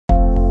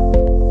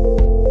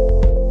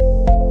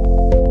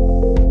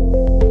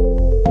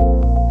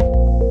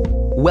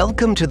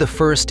Welcome to the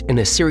first in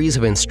a series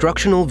of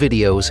instructional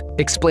videos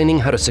explaining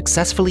how to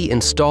successfully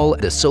install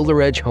the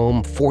SolarEdge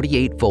Home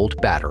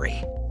 48-volt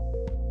battery.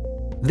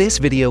 This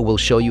video will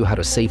show you how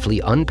to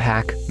safely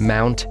unpack,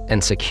 mount,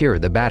 and secure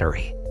the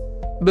battery.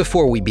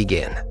 Before we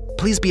begin,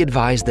 please be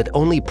advised that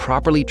only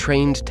properly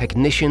trained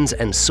technicians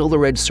and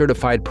SolarEdge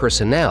certified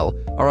personnel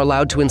are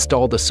allowed to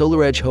install the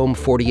SolarEdge Home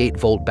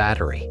 48-volt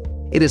battery.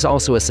 It is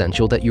also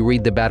essential that you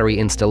read the battery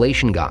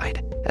installation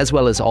guide, as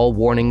well as all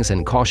warnings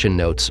and caution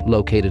notes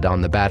located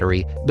on the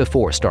battery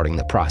before starting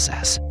the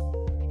process.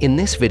 In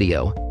this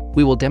video,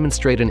 we will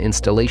demonstrate an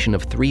installation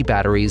of 3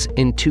 batteries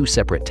in 2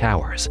 separate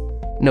towers.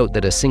 Note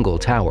that a single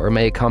tower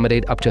may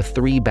accommodate up to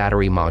 3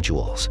 battery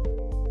modules.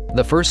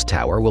 The first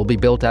tower will be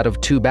built out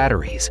of 2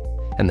 batteries,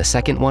 and the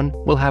second one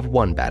will have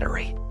 1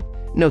 battery.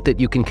 Note that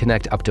you can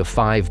connect up to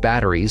 5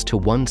 batteries to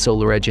one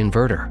SolarEdge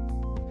inverter.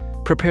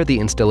 Prepare the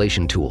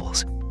installation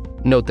tools.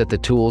 Note that the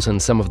tools and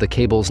some of the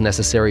cables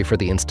necessary for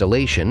the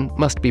installation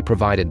must be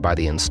provided by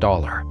the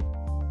installer.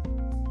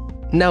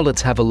 Now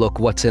let's have a look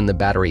what's in the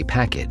battery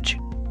package.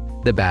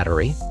 The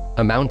battery,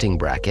 a mounting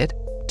bracket,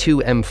 2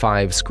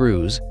 M5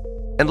 screws,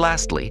 and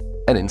lastly,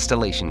 an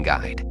installation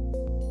guide.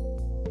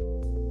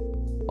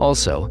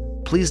 Also,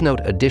 please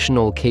note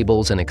additional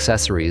cables and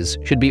accessories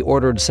should be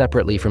ordered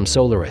separately from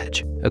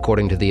SolarEdge,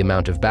 according to the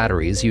amount of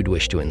batteries you'd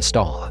wish to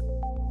install.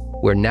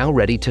 We're now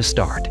ready to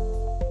start.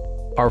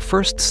 Our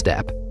first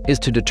step is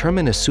to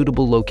determine a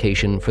suitable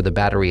location for the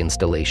battery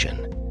installation,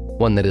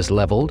 one that is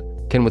leveled,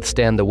 can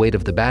withstand the weight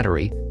of the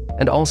battery,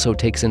 and also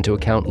takes into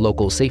account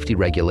local safety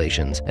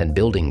regulations and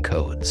building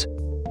codes.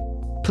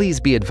 Please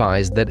be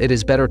advised that it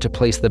is better to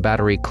place the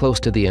battery close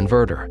to the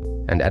inverter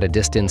and at a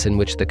distance in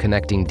which the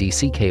connecting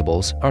DC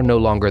cables are no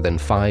longer than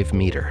 5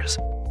 meters.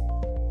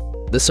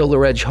 The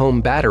SolarEdge Home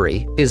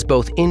battery is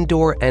both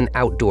indoor and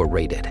outdoor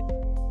rated.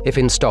 If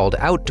installed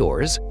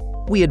outdoors,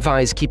 we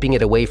advise keeping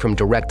it away from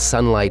direct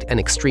sunlight and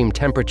extreme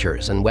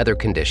temperatures and weather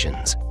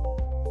conditions.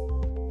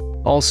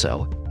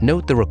 Also,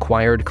 note the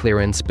required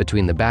clearance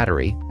between the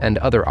battery and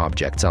other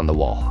objects on the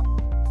wall.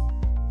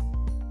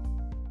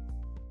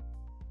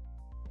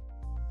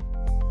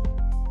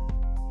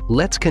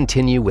 Let's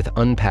continue with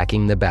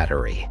unpacking the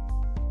battery.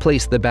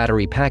 Place the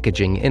battery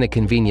packaging in a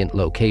convenient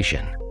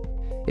location.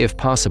 If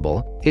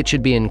possible, it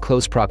should be in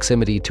close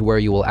proximity to where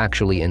you will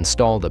actually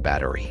install the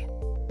battery.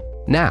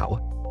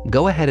 Now,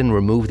 go ahead and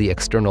remove the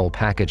external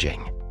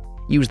packaging.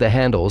 Use the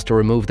handles to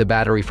remove the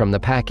battery from the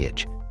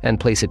package and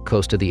place it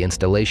close to the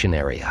installation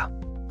area.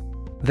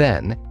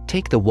 Then,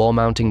 take the wall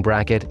mounting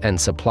bracket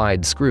and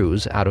supplied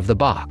screws out of the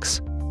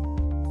box.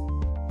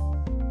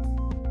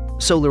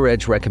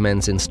 SolarEdge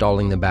recommends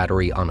installing the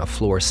battery on a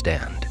floor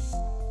stand.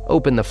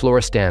 Open the floor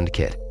stand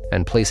kit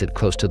and place it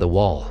close to the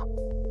wall.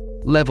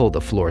 Level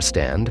the floor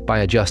stand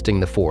by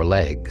adjusting the 4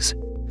 legs.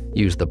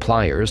 Use the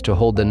pliers to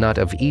hold the nut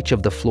of each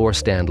of the floor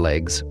stand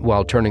legs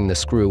while turning the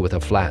screw with a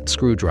flat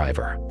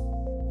screwdriver.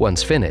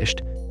 Once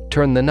finished,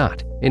 turn the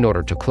nut in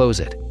order to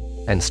close it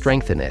and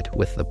strengthen it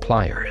with the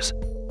pliers.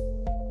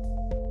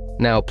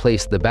 Now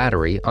place the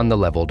battery on the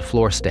leveled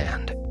floor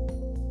stand.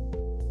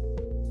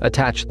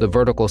 Attach the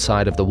vertical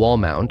side of the wall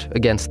mount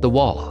against the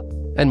wall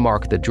and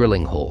mark the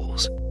drilling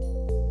holes.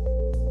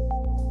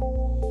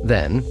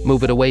 Then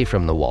move it away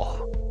from the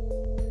wall.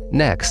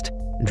 Next,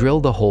 drill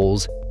the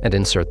holes and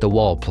insert the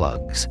wall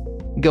plugs.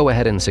 Go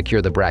ahead and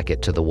secure the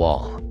bracket to the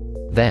wall.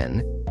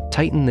 Then,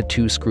 tighten the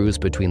 2 screws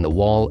between the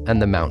wall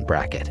and the mount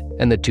bracket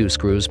and the 2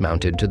 screws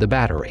mounted to the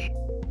battery.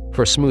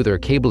 For smoother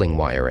cabling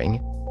wiring,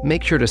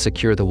 make sure to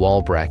secure the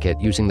wall bracket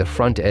using the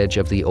front edge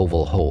of the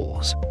oval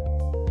holes.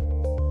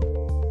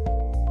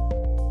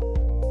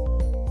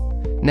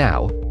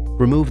 Now,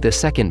 remove the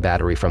second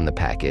battery from the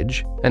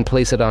package and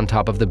place it on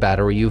top of the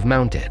battery you've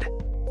mounted.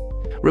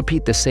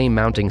 Repeat the same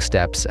mounting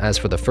steps as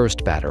for the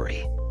first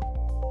battery.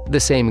 The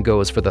same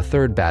goes for the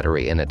third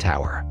battery in a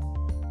tower.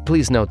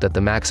 Please note that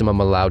the maximum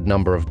allowed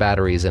number of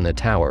batteries in a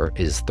tower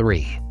is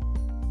 3.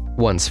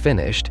 Once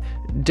finished,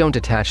 don't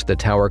attach the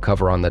tower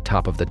cover on the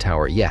top of the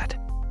tower yet.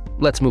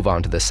 Let's move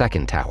on to the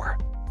second tower.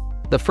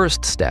 The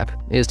first step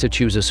is to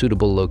choose a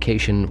suitable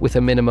location with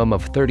a minimum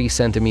of 30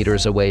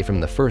 centimeters away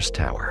from the first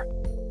tower.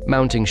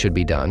 Mounting should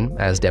be done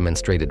as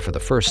demonstrated for the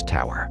first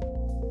tower.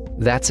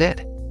 That's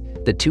it.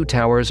 The 2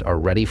 towers are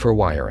ready for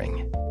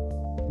wiring.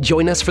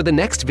 Join us for the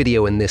next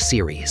video in this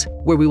series,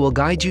 where we will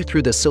guide you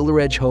through the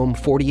SolarEdge Home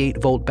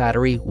 48-volt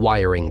battery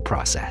wiring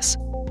process.